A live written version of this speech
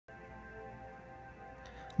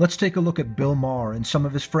Let's take a look at Bill Maher and some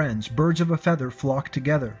of his friends. Birds of a feather flock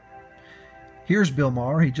together. Here's Bill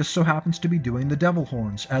Maher. He just so happens to be doing the devil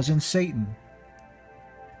horns, as in Satan.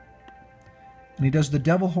 And he does the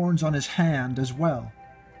devil horns on his hand as well.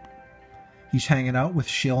 He's hanging out with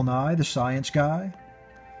Shill Nye, the science guy.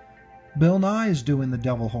 Bill Nye is doing the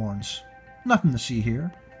devil horns. Nothing to see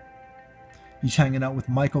here. He's hanging out with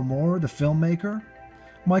Michael Moore, the filmmaker.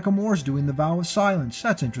 Michael Moore's doing the vow of silence.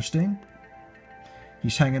 That's interesting.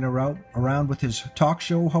 He's hanging around with his talk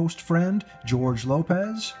show host friend, George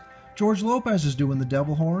Lopez. George Lopez is doing the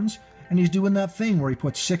devil horns, and he's doing that thing where he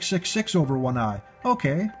puts 666 over one eye.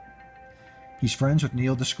 Okay. He's friends with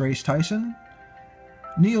Neil Disgrace Tyson.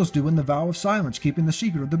 Neil's doing the vow of silence, keeping the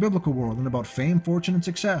secret of the biblical world and about fame, fortune, and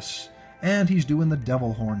success. And he's doing the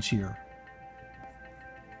devil horns here.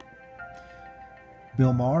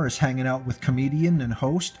 Bill Maher is hanging out with comedian and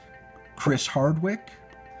host Chris Hardwick.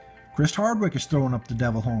 Chris Hardwick is throwing up the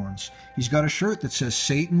devil horns. He's got a shirt that says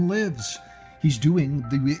Satan lives. He's doing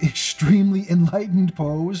the extremely enlightened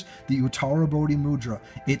pose, the Uttara Bodhi Mudra.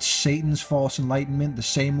 It's Satan's false enlightenment, the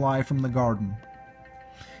same lie from the garden.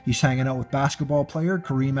 He's hanging out with basketball player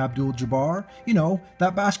Kareem Abdul-Jabbar. You know,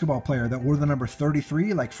 that basketball player that wore the number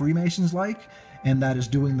 33 like Freemasons like, and that is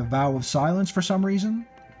doing the vow of silence for some reason.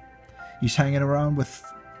 He's hanging around with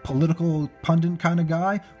political pundit kind of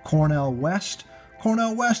guy, Cornel West.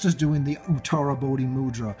 Cornel West is doing the Uttara Bodhi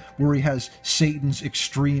Mudra, where he has Satan's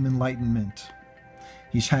extreme enlightenment.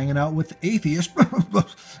 He's hanging out with atheist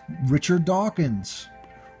Richard Dawkins.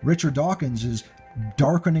 Richard Dawkins is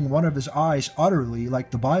darkening one of his eyes utterly,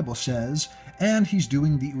 like the Bible says, and he's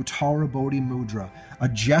doing the Uttara Bodhi Mudra, a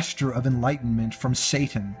gesture of enlightenment from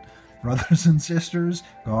Satan. Brothers and sisters,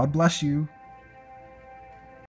 God bless you.